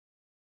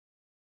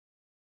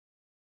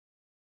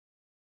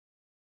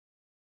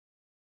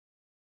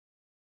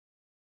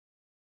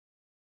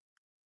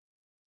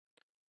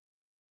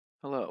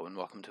Hello and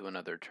welcome to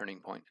another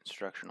Turning Point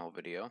instructional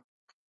video.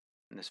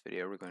 In this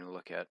video we're going to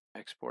look at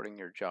exporting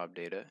your job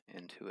data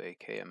into a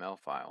KML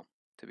file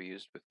to be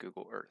used with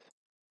Google Earth.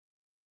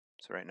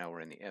 So right now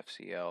we're in the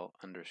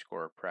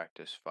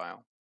FCL_practice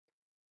file.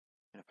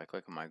 And if I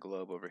click on my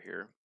globe over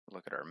here,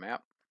 look at our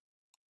map.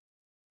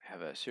 I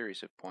have a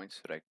series of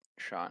points that I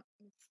shot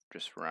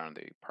just around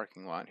the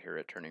parking lot here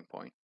at Turning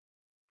Point.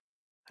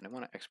 And I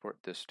want to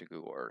export this to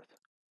Google Earth.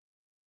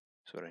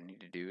 So what I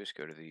need to do is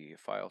go to the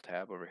File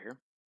tab over here,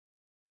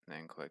 and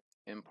then click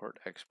Import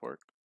Export.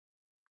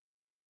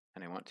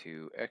 And I want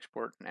to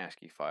export an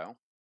ASCII file.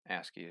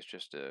 ASCII is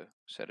just a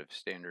set of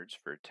standards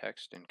for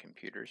text in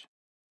computers.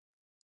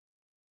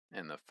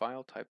 And the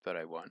file type that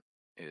I want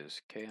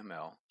is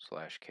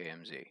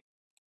KML/KMZ.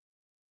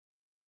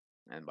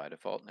 And by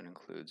default it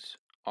includes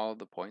all of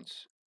the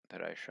points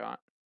that I shot.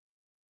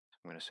 So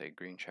I'm going to say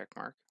green check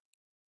mark.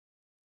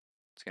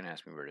 It's going to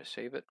ask me where to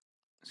save it.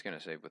 It's going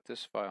to save with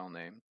this file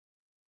name,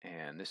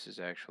 and this is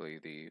actually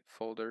the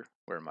folder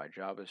where my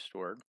job is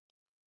stored.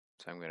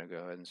 So I'm going to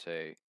go ahead and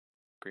say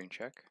green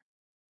check.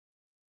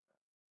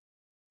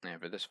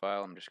 And for this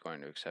file, I'm just going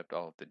to accept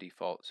all of the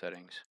default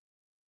settings.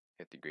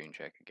 Hit the green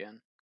check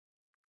again.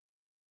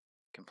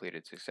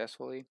 Completed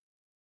successfully.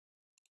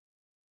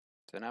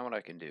 So now what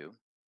I can do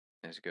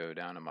is go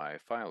down to my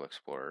File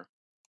Explorer,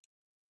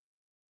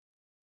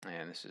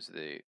 and this is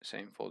the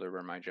same folder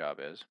where my job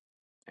is,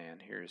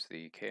 and here's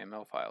the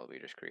KML file we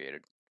just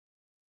created.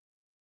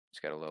 It's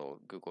got a little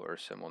Google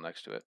Earth symbol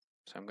next to it.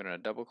 So I'm going to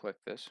double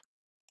click this.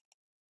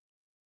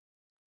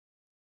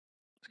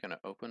 It's going to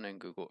open in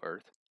Google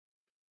Earth,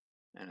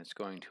 and it's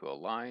going to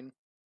align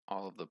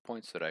all of the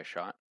points that I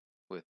shot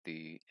with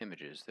the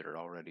images that are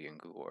already in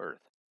Google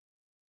Earth.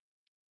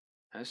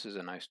 And this is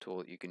a nice tool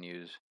that you can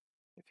use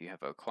if you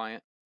have a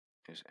client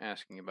who's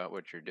asking about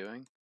what you're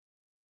doing.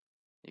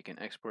 You can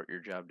export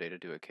your job data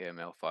to a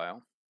KML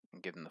file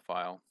and give them the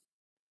file.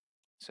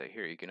 Say,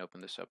 here, you can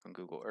open this up in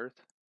Google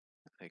Earth.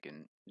 They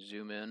can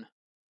zoom in,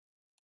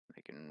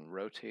 they can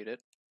rotate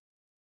it,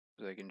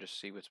 so they can just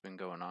see what's been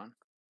going on.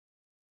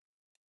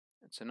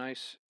 It's a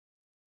nice,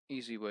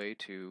 easy way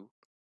to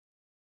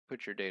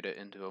put your data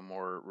into a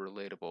more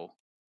relatable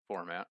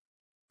format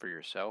for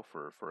yourself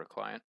or for a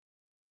client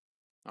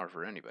or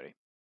for anybody.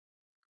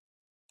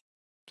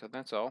 So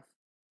that's all.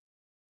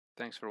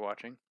 Thanks for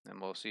watching,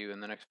 and we'll see you in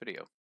the next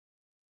video.